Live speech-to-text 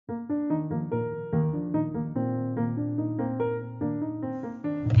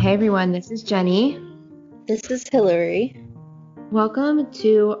Hey everyone, this is Jenny. This is Hillary. Welcome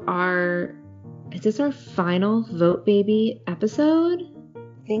to is this our final Vote Baby episode?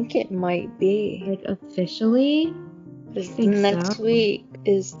 I think it might be. Like officially? Next week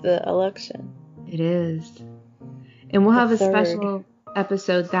is the election. It is. And we'll have a special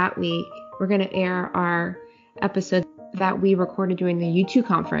episode that week. We're going to air our episode that we recorded during the U2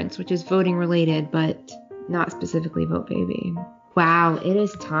 conference, which is voting related, but not specifically Vote Baby. Wow, it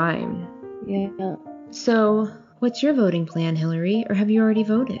is time. Yeah. So, what's your voting plan, Hillary? Or have you already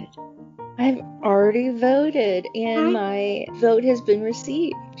voted? I've already voted, and my vote has been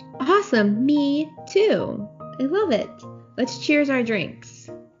received. Awesome. Me too. I love it. Let's cheers our drinks.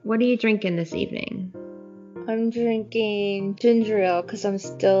 What are you drinking this evening? I'm drinking ginger ale because I'm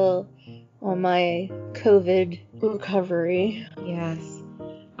still on my COVID recovery. Yes.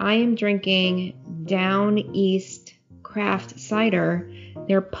 I am drinking Down East Craft Cider,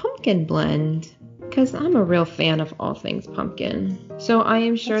 their pumpkin blend, because I'm a real fan of all things pumpkin. So I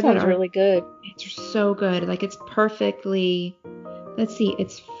am sure that really good. It's so good. Like it's perfectly, let's see,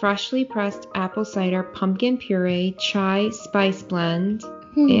 it's freshly pressed apple cider, pumpkin puree, chai spice blend,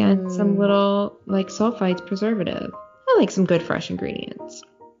 and some little like sulfites preservative. I like some good fresh ingredients.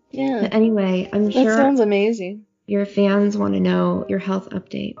 Yeah. But anyway, I'm sure that sounds amazing. Your fans want to know your health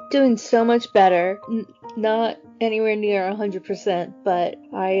update. Doing so much better. Not anywhere near 100%, but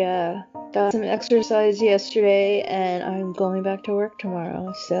I got some exercise yesterday and I'm going back to work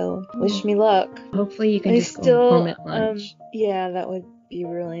tomorrow, so wish me luck. Hopefully you can go home at lunch. Yeah, that would be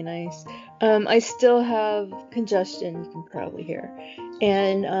really nice. I still have congestion, you can probably hear,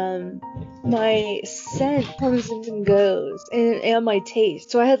 and my scent comes and goes, and my taste.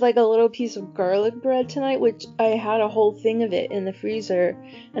 So I had like a little piece of garlic bread tonight, which I had a whole thing of it in the freezer,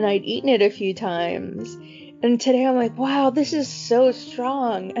 and I'd eaten it a few times. And today I'm like, wow, this is so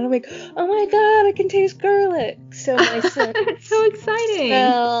strong. And I'm like, oh my god, I can taste garlic. So my scent, it's so exciting.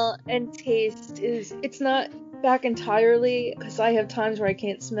 Smell and taste it's not back entirely, because I have times where I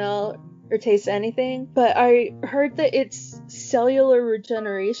can't smell or taste anything. But I heard that it's cellular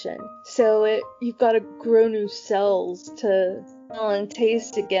regeneration. So you've got to grow new cells to smell and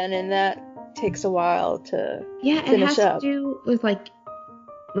taste again, and that takes a while to finish up. Yeah, it has to do with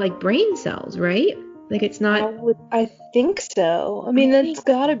like brain cells, right? Like it's not. I think so. I mean, that's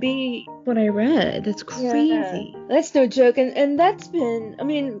gotta be what I read. That's crazy. Yeah, that's no joke. And that's been, I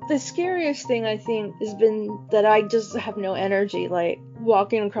mean, the scariest thing I think has been that I just have no energy. Like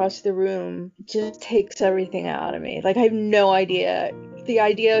walking across the room just takes everything out of me. Like I have no idea. The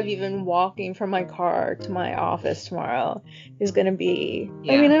idea of even walking from my car to my office tomorrow is going to be,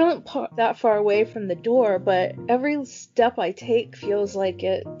 I mean, I don't park that far away from the door, but every step I take feels like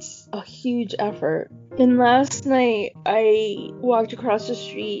it's a huge effort. And last night I walked across the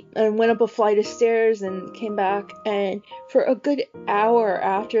street and went up a flight of stairs and came back, and for a good hour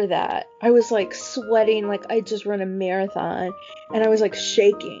after that I was like sweating like I just run a marathon, and I was like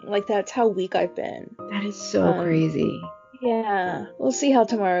shaking. Like that's how weak I've been. That is so crazy. Yeah, we'll see how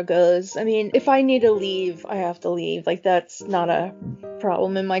tomorrow goes. I mean, if I need to leave, I have to leave. Like, that's not a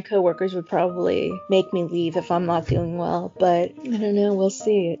problem, and my coworkers would probably make me leave if I'm not doing well, but I don't know, we'll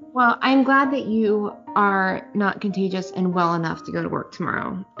see. Well, I'm glad that you are not contagious and well enough to go to work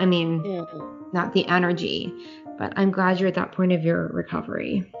tomorrow. I mean, not the energy, but I'm glad you're at that point of your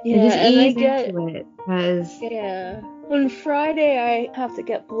recovery. Yeah, and just and ease into it, because... Yeah. On Friday, I have to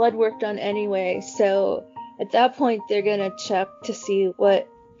get blood work done anyway, so... At that point, they're going to check to see what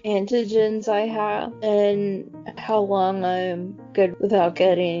antigens I have and how long I'm good without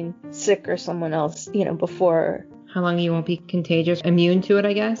getting sick or someone else, before. How long you won't be contagious, immune to it,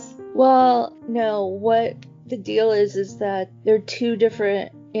 I guess? Well, no. What the deal is that there are two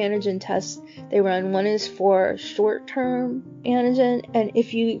different antigen tests they run. One is for short-term antigen, and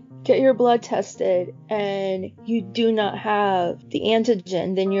if you get your blood tested and you do not have the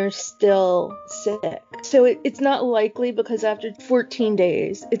antigen, then you're still sick. So it's not likely, because after 14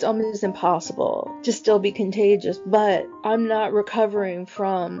 days, it's almost impossible to still be contagious. But I'm not recovering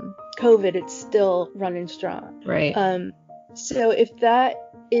from COVID. It's still running strong. Right. So if that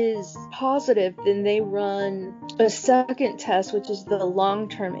is positive, then they run a second test, which is the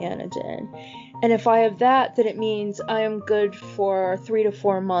long-term antigen. And if I have that, then it means I am good for 3 to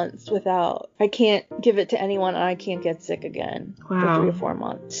 4 months I can't give it to anyone, and I can't get sick again for 3 to 4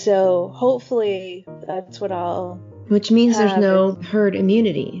 months. So hopefully that's what I'll Which means there's no herd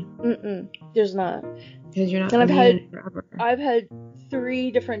immunity. There's not. Because you're not immune forever. I've had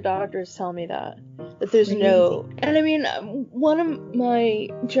 3 different doctors tell me that there's no. And I mean, one of my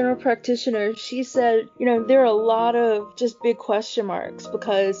general practitioners, she said, there are a lot of just big question marks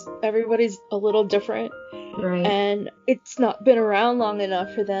because everybody's a little different. Right. And it's not been around long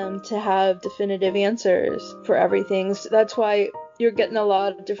enough for them to have definitive answers for everything. So that's why you're getting a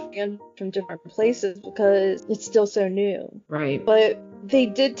lot of different answers from different places because it's still so new. Right. But they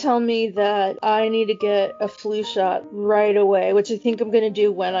did tell me that I need to get a flu shot right away, which I think I'm going to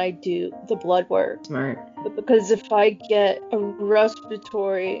do when I do the blood work. Smart. But because if I get a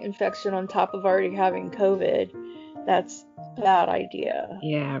respiratory infection on top of already having COVID, that's a bad idea.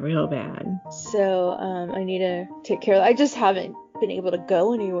 Yeah, real bad. So I need to take care of that. I just haven't been able to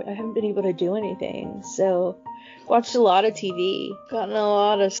go anywhere. I haven't been able to do anything. So watched a lot of TV, gotten a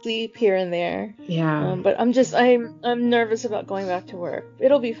lot of sleep here and there. Yeah. But I'm nervous about going back to work.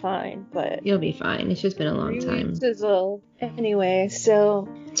 It'll be fine, but you'll be fine. It's just been a long 3 time. weeks is anyway, so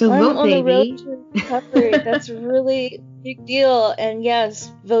I'm vote, on baby. the road to recovery. That's a really big deal. And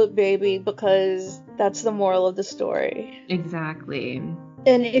yes, vote, baby, because that's the moral of the story. Exactly.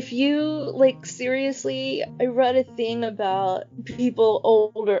 And if you, seriously, I read a thing about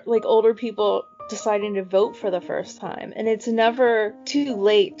older people deciding to vote for the first time. And it's never too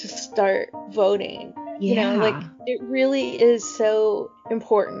late to start voting. Yeah. It really is so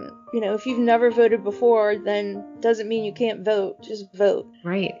important. If you've never voted before, then doesn't mean you can't vote. Just vote.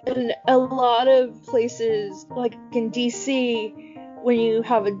 Right. And a lot of places, like in D.C., when you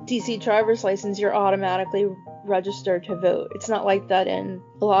have a D.C. driver's license, you're automatically registered to vote. It's not like that in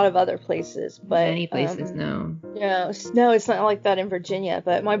a lot of other places, but many places, no. No, it's not like that in Virginia.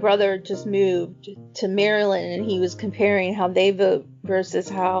 But my brother just moved to Maryland, and he was comparing how they vote versus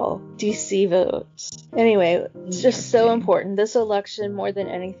how DC votes. Anyway, it's just so important. This election, more than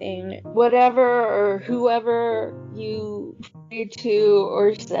anything, whatever or whoever you pray to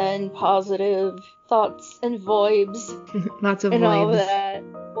or send positive thoughts and vibes, lots of and vibes. all that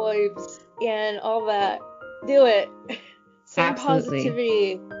vibes and all that. Do it. Send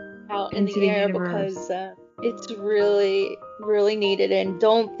positivity out into the air universe. because it's really, really needed. And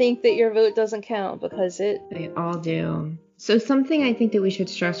don't think that your vote doesn't count because they all do. So something I think that we should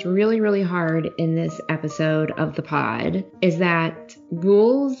stress really, really hard in this episode of the pod is that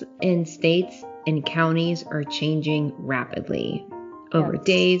rules in states and counties are changing rapidly over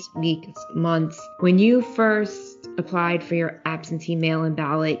days, weeks, months. When you first applied for your absentee mail-in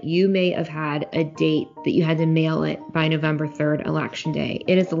ballot, you may have had a date that you had to mail it by November 3rd, election day.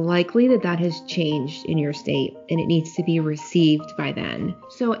 It is likely that that has changed in your state and it needs to be received by then.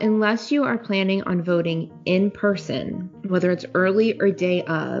 So unless you are planning on voting in person, whether it's early or day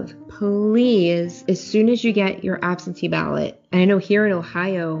of, please, as soon as you get your absentee ballot, and I know here in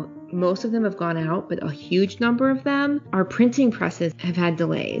Ohio, most of them have gone out, but a huge number of them, our printing presses have had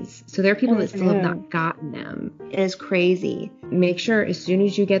delays. So there are people that still have not gotten them. It is crazy. Make sure as soon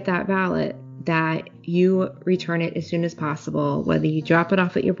as you get that ballot that you return it as soon as possible, whether you drop it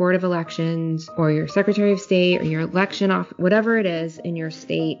off at your Board of Elections or your Secretary of State or your election office, whatever it is in your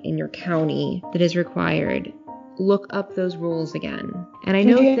state, in your county that is required. Look up those rules again. And I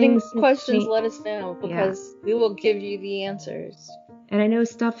know if you have things any questions, let us know because we will give you the answers. And I know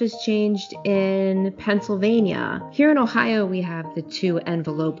stuff has changed in Pennsylvania. Here in Ohio, we have the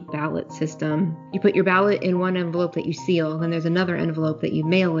 2-envelope ballot system. You put your ballot in one envelope that you seal, then there's another envelope that you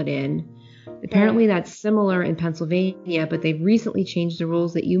mail it in. Apparently that's similar in Pennsylvania, but they've recently changed the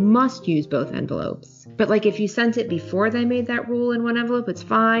rules that you must use both envelopes. But if you sent it before they made that rule in one envelope, it's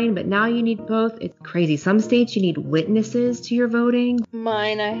fine, but now you need both. It's crazy. Some states you need witnesses to your voting.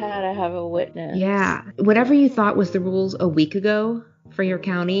 Mine, I had to have a witness. Yeah. Whatever you thought was the rules a week ago for your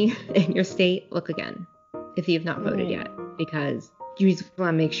county and your state, look again if you've not voted yet, because you just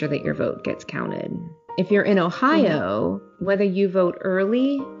want to make sure that your vote gets counted. If you're in Ohio, whether you vote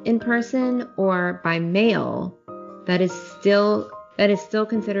early in person or by mail, that is still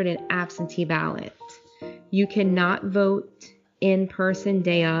considered an absentee ballot. You cannot vote in person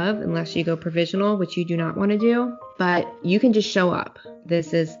day of unless you go provisional, which you do not want to do, but you can just show up.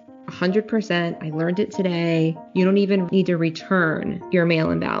 This is 100%. I learned it today. You don't even need to return your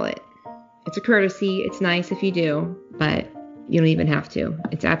mail-in ballot. It's a courtesy. It's nice if you do, but you don't even have to.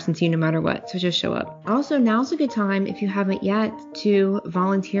 It's absentee no matter what, so just show up. Also, now's a good time, if you haven't yet, to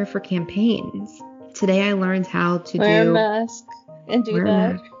volunteer for campaigns. Today I learned how to wear a mask and do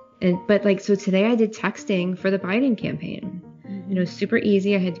that. So today I did texting for the Biden campaign. It was super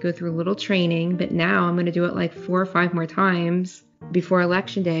easy. I had to go through a little training, but now I'm going to do it 4 or 5 more times before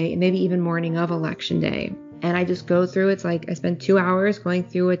election day and maybe even morning of election day. And I just go through, I spend 2 hours going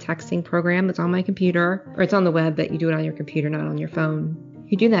through a texting program that's on my computer, or it's on the web, but you do it on your computer, not on your phone.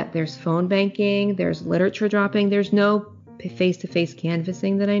 You do that. There's phone banking, there's literature dropping, there's no face-to-face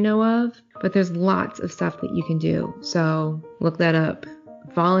canvassing that I know of, but there's lots of stuff that you can do. So look that up.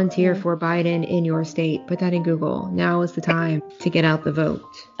 Volunteer for Biden in your state. Put that in Google. Now is the time to get out the vote.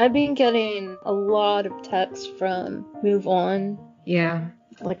 I've been getting a lot of texts from Move On. Yeah.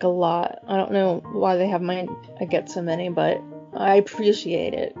 Like a lot. I don't know why they have mine. I get so many, but I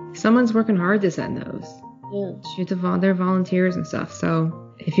appreciate it. Someone's working hard to send those. Yeah. They're volunteers and stuff.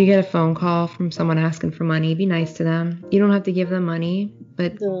 So if you get a phone call from someone asking for money, be nice to them. You don't have to give them money,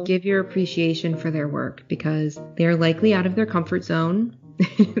 but give your appreciation for their work, because they're likely out of their comfort zone.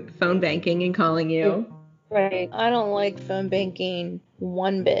 Phone banking and calling you. Right. I don't like phone banking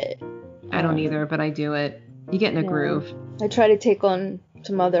one bit. I don't either, but I do it. You get in a groove. I try to take on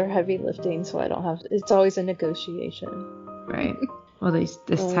some other heavy lifting so I don't have to. It's always a negotiation. Right. Well, this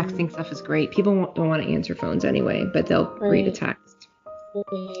texting stuff is great. People don't want to answer phones anyway, but they'll read a text.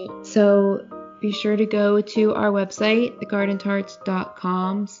 Right. So be sure to go to our website,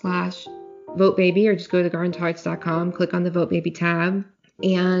 thegardentarts.com/votebaby, or just go to thegardentarts.com, click on the Vote Baby tab.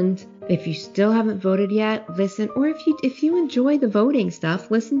 And if you still haven't voted yet, listen, or if you enjoy the voting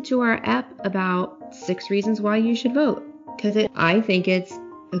stuff, listen to our ep about 6 reasons why you should vote. Because I think it's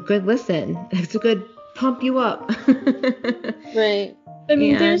a good listen. It's a good pump you up. Right. I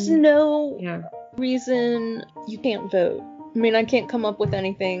mean, there's no reason you can't vote. I mean, I can't come up with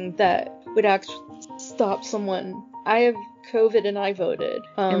anything that would actually stop someone. I have COVID and I voted.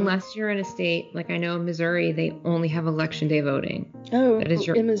 Unless you're in a state, like I know in Missouri, they only have election day voting. Oh, that is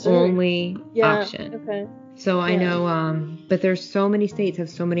your only option. Okay. So I know, but there's so many states have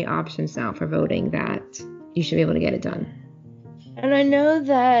so many options now for voting that you should be able to get it done. And I know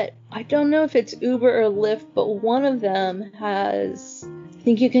that, I don't know if it's Uber or Lyft, but one of them has, I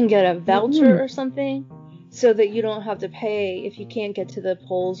think you can get a voucher or something, so that you don't have to pay if you can't get to the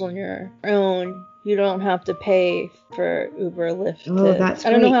polls on your own. You don't have to pay for Uber or Lyft. Oh, that's great.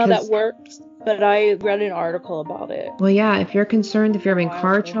 I don't know how that works, but I read an article about it. Well, yeah, if you're concerned, if you're having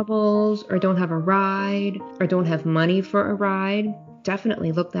car troubles or don't have a ride or don't have money for a ride,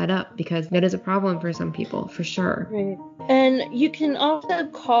 definitely look that up, because that is a problem for some people, for sure. Right. And you can also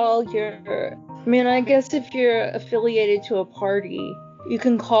call I guess if you're affiliated to a party, you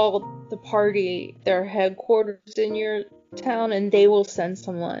can call the party their headquarters in your town and they will send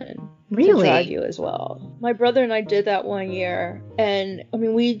someone to drive you as well. My brother and I did that one year, and I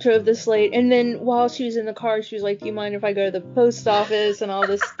mean, we drove this late, and then while she was in the car, she was like, do you mind if I go to the post office and all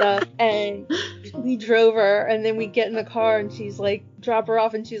this stuff? And we drove her, and then we get in the car and she's like, drop her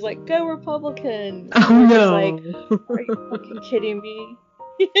off, and she's like, go Republican. Oh no. Like, are you fucking kidding me?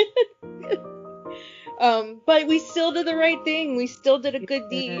 But we still did the right thing. We still did a good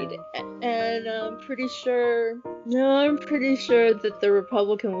deed. And I'm pretty sure that the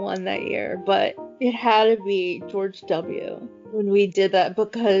Republican won that year. But it had to be George W. when we did that,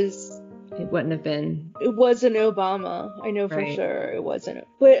 because it wouldn't have been. It wasn't Obama. I know for sure it wasn't.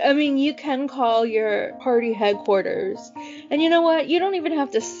 But, I mean, you can call your party headquarters. And you know what? You don't even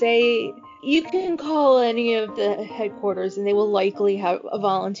have to say... You can call any of the headquarters and they will likely have a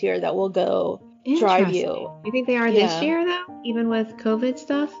volunteer that will go drive you. You think they are this year, though? Even with COVID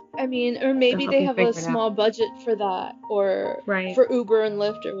stuff? I mean, or maybe they have a small budget for that, or for Uber and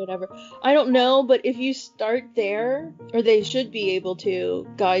Lyft or whatever. I don't know, but if you start there, or they should be able to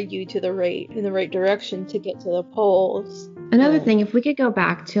guide you to in the right direction to get to the polls. Another thing, if we could go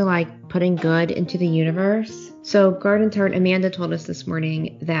back to like putting good into the universe. So Garden Tart, Amanda told us this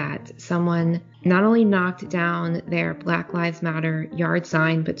morning that someone not only knocked down their Black Lives Matter yard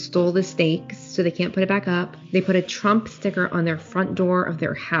sign, but stole the stakes so they can't put it back up. They put a Trump sticker on their front door of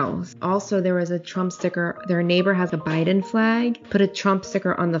their house. Also, there was a Trump sticker. Their neighbor has a Biden flag. Put a Trump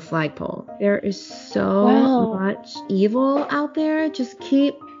sticker on the flagpole. There is so much evil out there. Just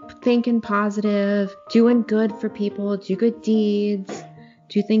keep thinking positive, doing good for people, do good deeds,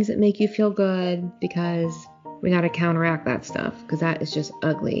 do things that make you feel good, because we gotta counteract that stuff, because that is just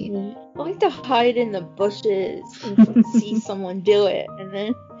ugly. I like to hide in the bushes and see someone do it and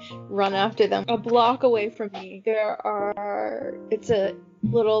then run after them. A block away from me, it's a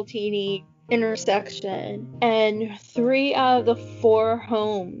little teeny intersection, and 3 out of the 4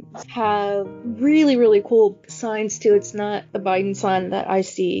 homes have really, really cool signs too. It's not the Biden sign that I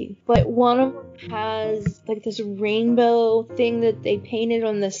see, but one of them has like this rainbow thing that they painted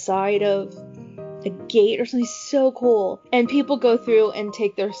on the side of a gate or something. So cool. And people go through and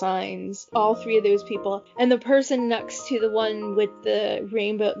take their signs, all 3 of those people. And the person next to the one with the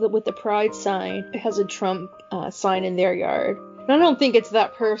rainbow, with the pride sign, has a Trump sign in their yard. I don't think it's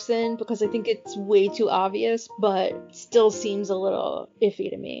that person because I think it's way too obvious, but still seems a little iffy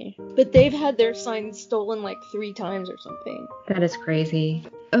to me. But they've had their signs stolen like 3 times or something. That is crazy.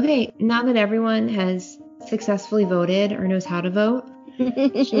 Okay, now that everyone has successfully voted or knows how to vote,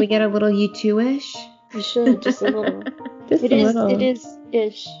 should we get a little U2-ish? We should, just a little. Just It a is. little. It is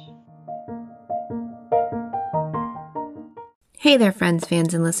ish. Hey there, friends,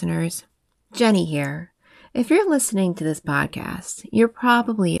 fans, and listeners. Jenny here. If you're listening to this podcast, you're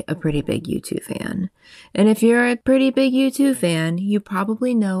probably a pretty big U2 fan. And if you're a pretty big U2 fan, you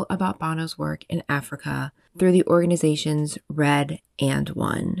probably know about Bono's work in Africa through the organizations Red and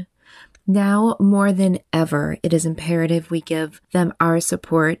One. Now more than ever, it is imperative we give them our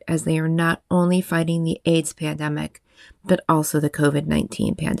support as they are not only fighting the AIDS pandemic, but also the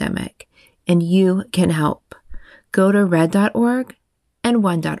COVID-19 pandemic. And you can help. Go to red.org and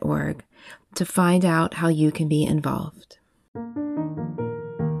one.org to find out how you can be involved.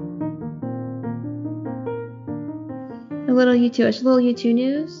 A little U2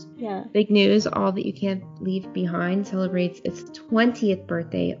 news. Yeah. Big news, All That You Can't Leave Behind celebrates its 20th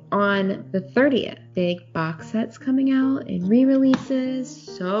birthday on the 30th. Big box sets coming out and re-releases.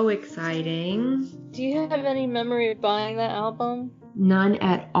 So exciting. Do you have any memory of buying that album? None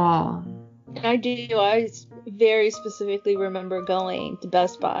at all. I do. I very specifically remember going to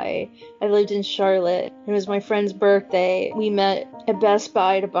Best Buy. I lived in Charlotte. It was my friend's birthday. We met at Best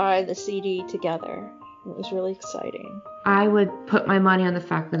Buy to buy the CD together. It was really exciting. I would put my money on the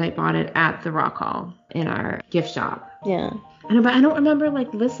fact that I bought it at the Rock Hall in our gift shop. Yeah. But I don't remember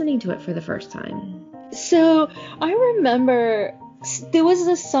listening to it for the first time. So I remember there was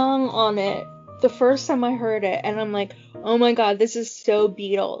a song on it the first time I heard it, and I'm like, oh my god, this is so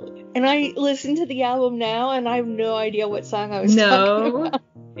Beatles. And I listen to the album now, and I have no idea what song I was talking about.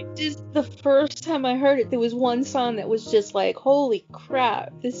 Just the first time I heard it, there was one song that was just like, holy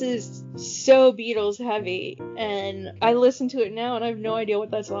crap, this is so Beatles heavy. And I listen to it now, and I have no idea what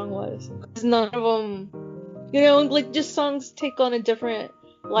that song was. Because none of them, just songs take on a different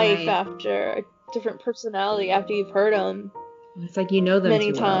life after, a different personality after you've heard them. It's like you know them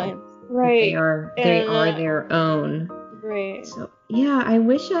many too times. well. Right. They are their own. Right. So yeah, I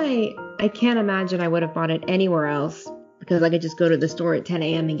wish I can't imagine I would have bought it anywhere else because I could just go to the store at 10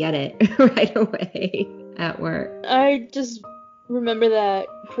 a.m. and get it right away at work. I just remember that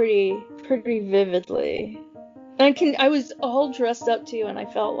pretty vividly. And I was all dressed up too, and I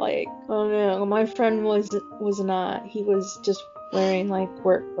felt like, oh no, my friend was not. He was just wearing like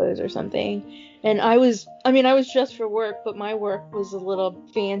work clothes or something. And I was dressed for work, but my work was a little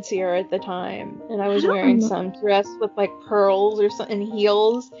fancier at the time. And I was wearing some dress with like pearls or something, and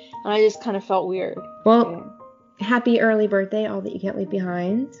heels. And I just kind of felt weird. Well, happy early birthday, All That You Can't Leave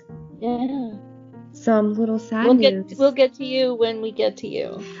Behind. Yeah. Some little sad news. We'll get to you when we get to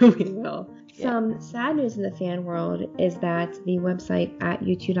you. We will. Some sad news in the fan world is that the website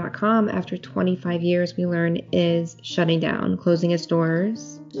 @u2.com, after 25 years, we learn, is shutting down, closing its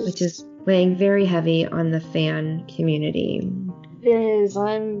doors, which is weighing very heavy on the fan community. It is.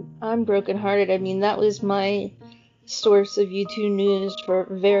 I'm brokenhearted. I mean, that was my source of U2 news for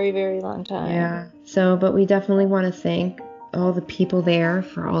a very, very long time. Yeah. So, but we definitely want to thank all the people there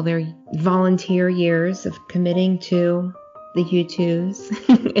for all their volunteer years of committing to the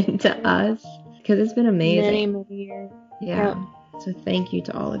U2s and to us, because it's been amazing. Many years. Yeah. So thank you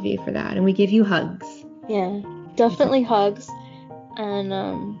to all of you for that, and we give you hugs. Yeah, definitely hugs,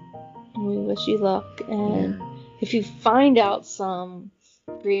 and we wish you luck. And if you find out some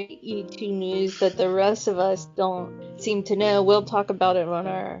great U2 news that the rest of us don't seem to know, we'll talk about it on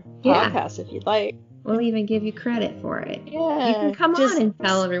our podcast if you'd like. We'll even give you credit for it. Yeah. You can come on and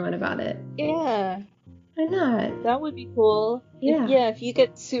tell everyone about it. Yeah. Why not? That would be cool. Yeah. If you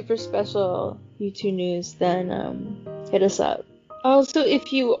get super special U2 news, then hit us up. Also,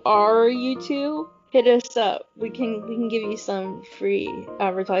 if you are U2, hit us up. We can give you some free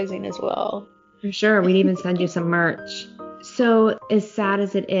advertising as well. For sure. We'd even send you some merch. So as sad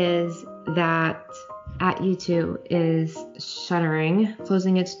as it is that @U2 is shuttering,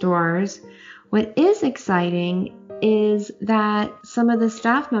 closing its doors, what is exciting is that some of the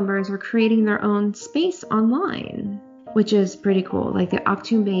staff members are creating their own space online, which is pretty cool. Like the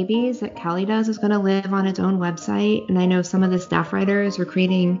Achtung Babies that Kelly does is going to live on its own website. And I know some of the staff writers are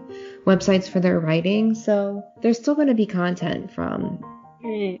creating websites for their writing. So there's still going to be content from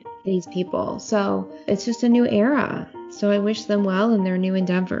these people. So it's just a new era. So I wish them well in their new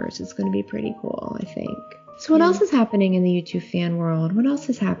endeavors. It's going to be pretty cool, I think. So what else is happening in the U2 fan world? What else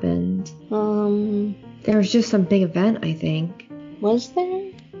has happened? There was just some big event, I think. Was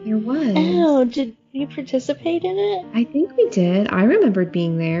there? There was. Oh, did you participate in it? I think we did. I remembered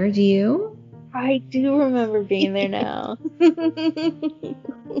being there. Do you? I do remember being there now.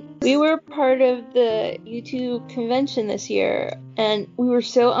 We were part of the YouTube convention this year, and we were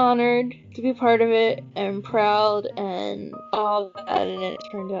so honored to be part of it and proud and all that, and it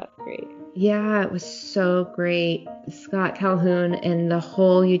turned out great. Yeah, it was so great. Scott Calhoun and the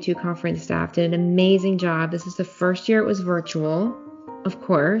whole YouTube conference staff did an amazing job. This is the first year it was virtual, of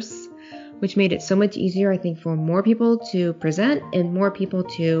course, which made it so much easier, I think, for more people to present and more people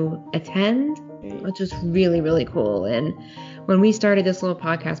to attend, which was really, really cool. And when we started this little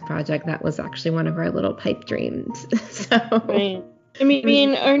podcast project, that was actually one of our little pipe dreams. Right. I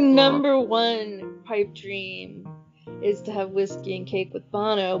mean, our number one pipe dream is to have whiskey and cake with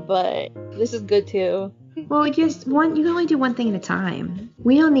Bono, but this is good too. Well, you can only do one thing at a time.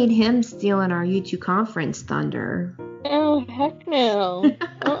 We don't need him stealing our YouTube conference thunder. Oh, heck no.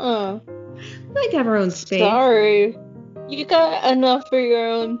 We like to have our own space. Sorry. You got enough for your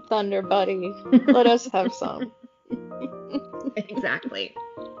own thunder, buddy. Let us have some. Exactly.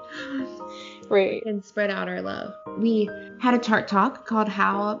 Right. And spread out our love. We had a chart talk called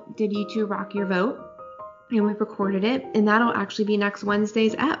How Did You2 Rock Your Vote? And we recorded it, and that'll actually be next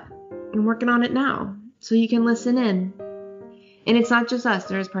Wednesday's ep. I'm working on it now, so you can listen in. And it's not just us.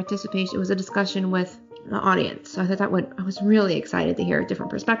 There's participation. It was a discussion with the audience. So I thought I was really excited to hear different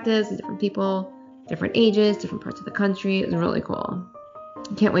perspectives, different people, different ages, different parts of the country. It was really cool.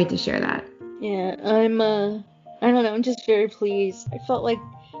 I can't wait to share that. Yeah, I don't know, I'm just very pleased. I felt like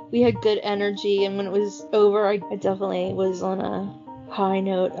we had good energy, and when it was over, I definitely was on a high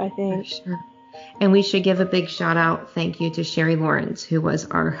note, I think. For sure. And we should give a big shout out, thank you to Sherry Lawrence, who was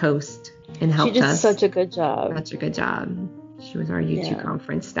our host and helped us. She did such a good job. Such a good job. She was our YouTube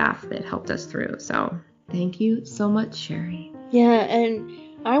conference staff that helped us through. So thank you so much, Sherry. Yeah, and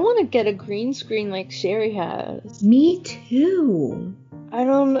I want to get a green screen like Sherry has. Me too. I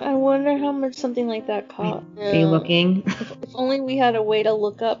wonder how much something like that costs. Are you looking? If only we had a way to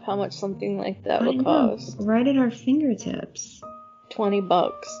look up how much something like that would cost. Right at our fingertips. $20.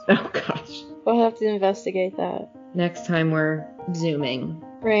 Oh gosh. We'll have to investigate that. Next time we're Zooming.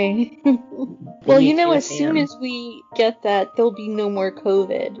 Right. Well, as soon as we get that, there'll be no more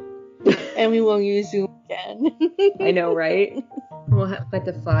COVID. And we won't use Zoom again. I know, right? We'll have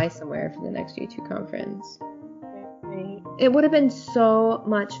to fly somewhere for the next YouTube conference. Right. It would have been so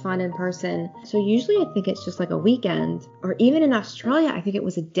much fun in person. So usually I think it's just like a weekend. Or even in Australia, I think it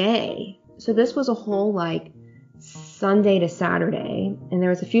was a day. So this was a whole Sunday to Saturday, and there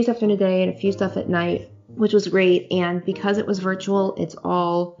was a few stuff during the day and a few stuff at night, which was great. And because it was virtual, it's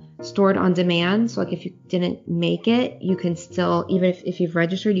all stored on demand. So if you didn't make it, you can still, even if you've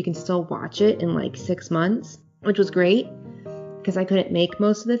registered, you can still watch it in 6 months, which was great because I couldn't make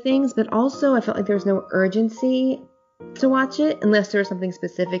most of the things. But also I felt like there was no urgency to watch it unless there was something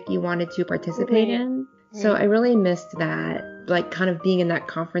specific you wanted to participate in. So I really missed that, kind of being in that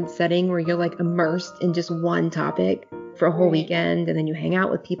conference setting where you're immersed in just one topic for a whole weekend, and then you hang out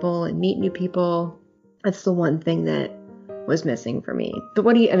with people and meet new people. That's the one thing that was missing for me. But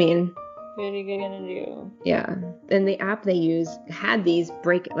what are you gonna do? Yeah. And the app they use had these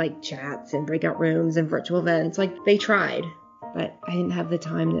chats and breakout rooms and virtual events. They tried, but I didn't have the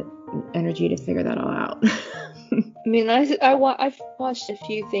time and energy to figure that all out. I mean, I've watched a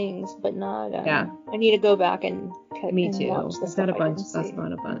few things, but not. I need to go back and me too. Watch I've got a bunch of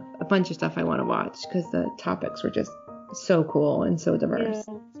stuff I want to watch because the topics were just so cool and so diverse.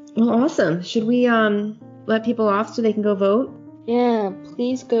 Yeah. Well, awesome. Should we let people off so they can go vote? Yeah,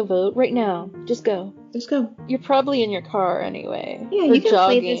 please go vote right now. Just go. Just go. You're probably in your car anyway. Yeah, you can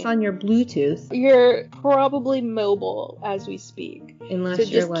play this on your Bluetooth. You're probably mobile as we speak. Unless so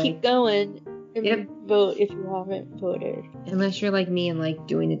you're just keep going and vote if you haven't voted. Unless you're like me and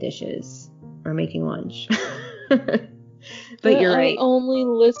doing the dishes or making lunch. But you're right. I only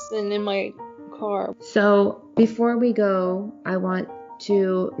listen in my car. So before we go, I want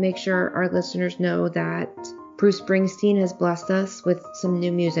to make sure our listeners know that Bruce Springsteen has blessed us with some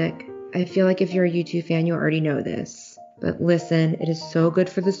new music. I feel like if you're a U2 fan, you already know this. But listen, it is so good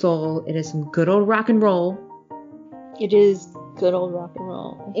for the soul. It is some good old rock and roll. It is good old rock and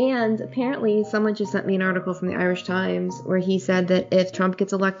roll. And apparently someone just sent me an article from the Irish Times where he said that if Trump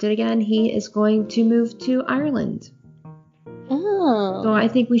gets elected again, he is going to move to Ireland. Oh. So I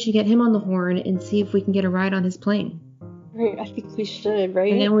think we should get him on the horn and see if we can get a ride on his plane. Right, I think we should,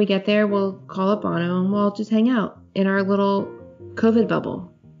 right? And then when we get there, we'll call up Bono and we'll just hang out in our little COVID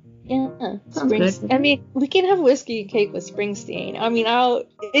bubble. Yeah, sounds good. I mean, we can have whiskey and cake with Springsteen. I mean,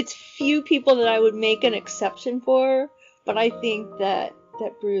 it's few people that I would make an exception for, but I think that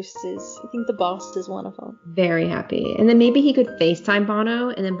I think the boss is one of them. Very happy. And then maybe he could FaceTime Bono,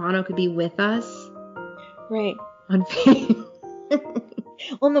 and then Bono could be with us. Right. On FaceTime.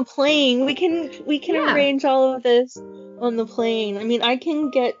 On the plane. We can arrange all of this on the plane. I mean, I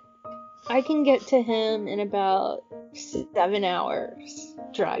can get to him in about 7 hours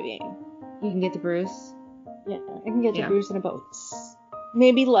driving. You can get to Bruce? Yeah, I can get to Bruce in about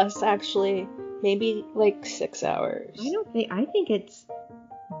maybe less, actually. Maybe like 6 hours. I think it's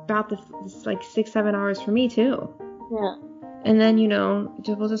about it's like 6-7 hours for me too. Yeah. And then,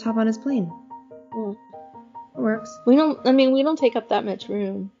 we'll just hop on his plane. Yeah. It works. We don't take up that much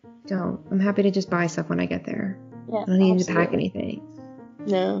room. Don't. I'm happy to just buy stuff when I get there. Yeah. I don't need to pack anything.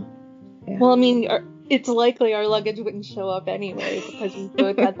 No. Yeah. Well, I mean, it's likely our luggage wouldn't show up anyway because we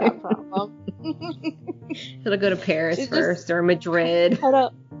both had that problem. It'll go to Paris first or Madrid. Cut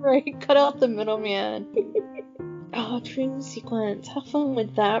out the middleman. Oh, dream sequence. How fun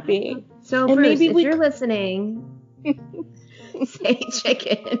would that be? So, and Bruce, if you're listening, say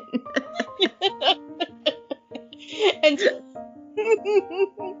chicken. And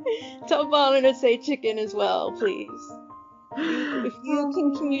tell Bono to say chicken as well, please. If you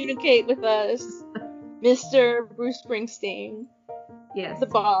can communicate with us, Mr. Bruce Springsteen, yes, the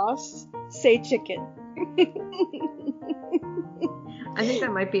boss, say chicken. I think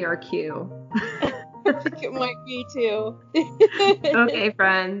that might be our cue. I think it might be too. Okay,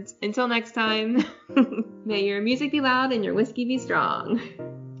 friends. Until next time, may your music be loud and your whiskey be strong.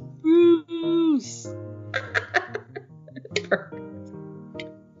 Bruce.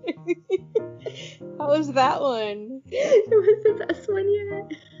 How was that one? It was the best one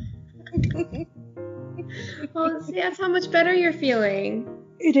yet. Well, see, that's how much better you're feeling.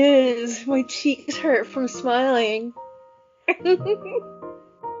 It is. My cheeks hurt from smiling.